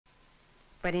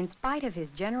But in spite of his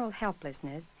general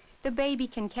helplessness, the baby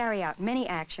can carry out many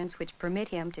actions which permit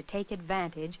him to take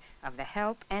advantage of the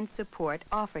help and support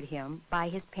offered him by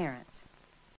his parents.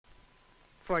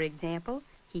 For example,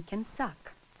 he can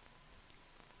suck.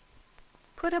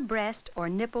 Put a breast or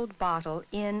nippled bottle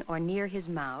in or near his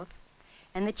mouth,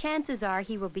 and the chances are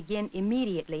he will begin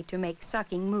immediately to make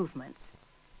sucking movements.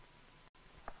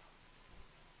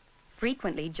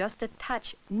 Frequently, just a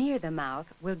touch near the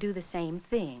mouth will do the same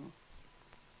thing.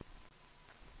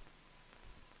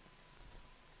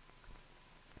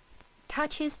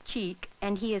 Touch his cheek,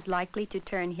 and he is likely to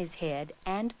turn his head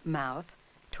and mouth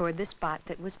toward the spot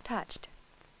that was touched.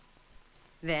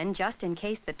 Then, just in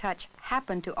case the touch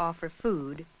happened to offer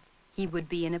food, he would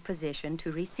be in a position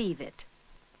to receive it.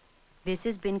 This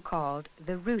has been called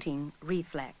the rooting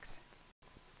reflex.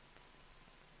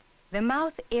 The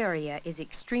mouth area is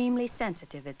extremely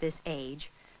sensitive at this age,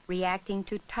 reacting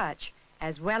to touch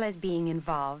as well as being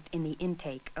involved in the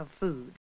intake of food.